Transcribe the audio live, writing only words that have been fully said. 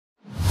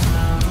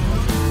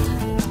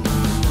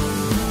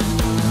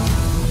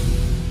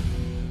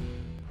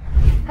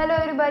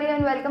everybody,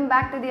 and welcome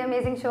back to the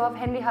amazing show of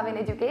Henry Haven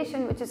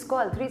Education, which is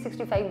called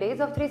 365 Days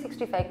of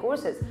 365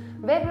 Courses,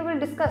 where we will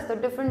discuss the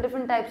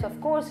different types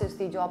of courses,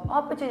 the job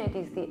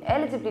opportunities, the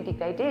eligibility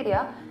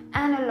criteria,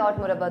 and a lot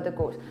more about the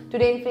course.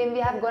 Today in frame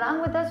we have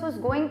Gaurang with us, who's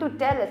going to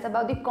tell us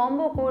about the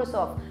combo course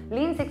of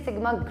Lean Six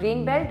Sigma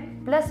Green Belt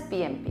plus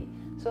PMP.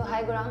 So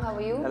hi Gaurang, how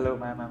are you? Hello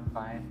ma'am, I'm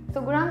fine.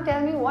 So Gaurang,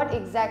 tell me what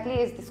exactly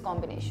is this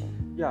combination?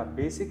 Yeah,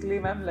 basically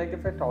ma'am, like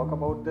if I talk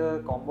about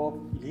the combo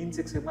of Lean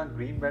Six Sigma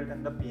Green Belt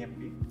and the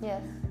PMP,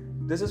 yes,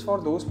 this is for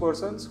those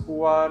persons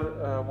who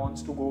are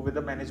wants to go with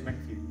the management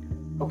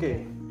field.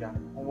 Okay. Yeah,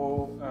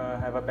 who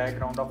have a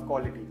background of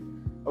quality.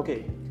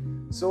 Okay,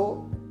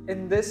 so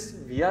in this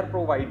we are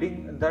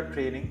providing the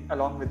training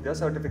along with the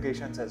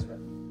certifications as well.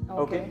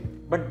 Okay,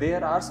 but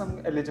there are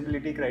some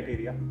eligibility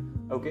criteria.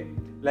 Okay,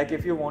 like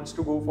if you wants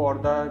to go for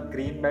the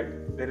green belt,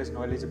 there is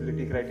no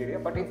eligibility criteria,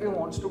 but if you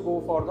wants to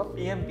go for the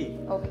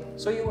PMP,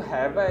 so you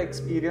have an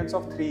experience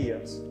of 3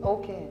 years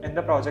in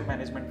the project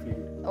management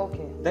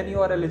field, then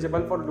you are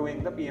eligible for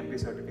doing the PMP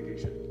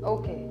certification.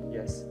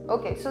 Yes.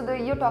 So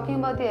you're talking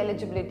about the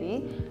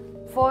eligibility.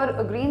 For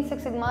a Green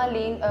Six Sigma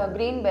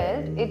Green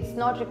Belt, it's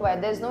not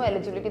required. There's no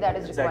eligibility that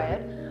is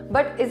required.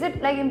 But is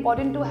it like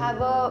important to have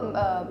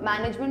a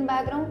management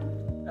background?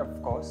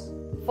 Of course.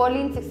 For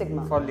Lean Six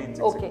Sigma? For Lean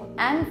Six Sigma.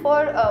 And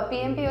for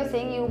PMP, you're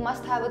saying you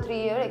must have a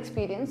 3-year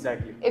experience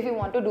if you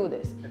want to do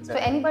this. So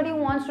anybody who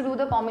wants to do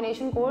the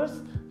combination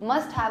course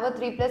must have a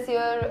 3+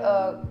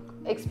 year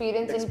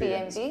experience in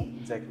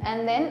PMP.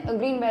 And then a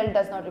Green Belt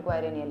does not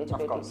require any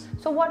eligibility. Of course.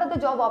 So what are the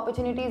job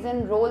opportunities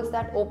and roles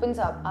that opens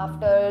up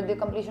after the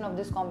completion of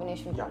this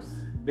combination course?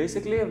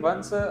 Basically,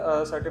 once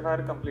a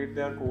certifier complete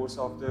their course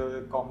of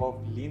the combo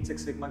of Lean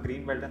Six Sigma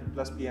Green Belt and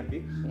plus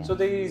PMP, so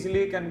they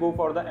easily can go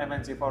for the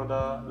MNC, for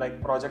the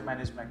like project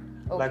management,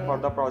 like for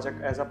the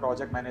project as a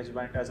project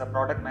management, as a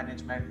product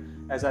management,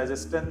 as an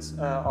assistance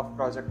of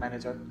project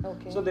manager.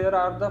 So there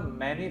are the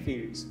many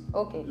fields.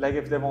 Like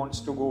if they wants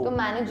to go. So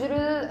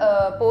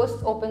managerial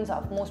posts opens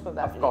up most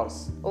probably. Of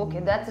course.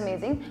 That's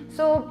amazing.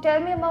 So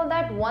tell me about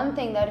that one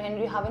thing that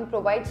Henry Haven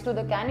provides to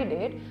the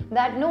candidate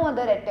that no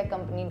other edtech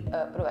company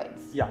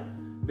provides. Yeah,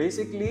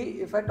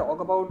 basically if I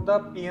talk about the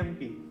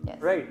PMP,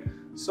 right?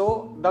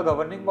 So the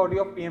governing body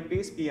of PMP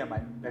is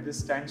PMI, that is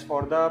stands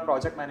for the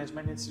Project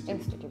Management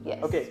Institute.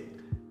 Okay,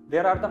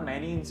 there are the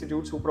many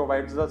institutes who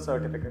provides the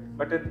certificate,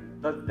 but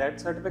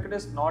that certificate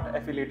is not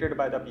affiliated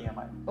by the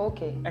PMI.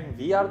 And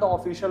we are the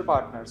official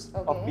partners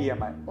of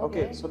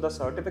PMI. So the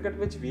certificate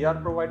which we are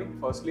providing,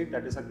 firstly,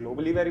 that is a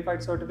globally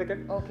verified certificate.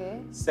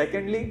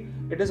 Secondly,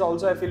 it is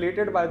also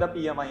affiliated by the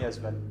PMI as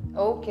well.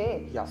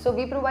 So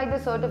we provide the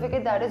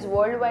certificate that is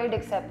worldwide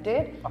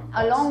accepted.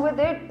 Along with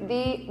it,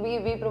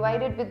 we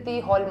provide it with the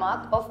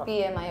hallmark of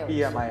PMI also.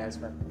 PMI as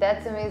well.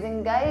 That's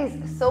amazing, guys.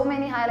 So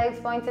many highlights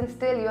points, and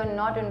still you are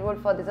not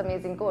enrolled for this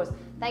amazing course.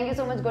 Thank you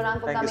so much, Gaurang,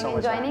 for coming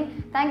and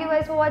joining. Thank you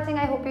guys for watching.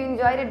 I hope you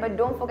enjoyed it, but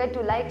don't forget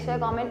to like, share,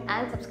 comment,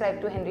 and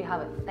subscribe to Henry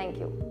Haven. Thank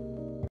you.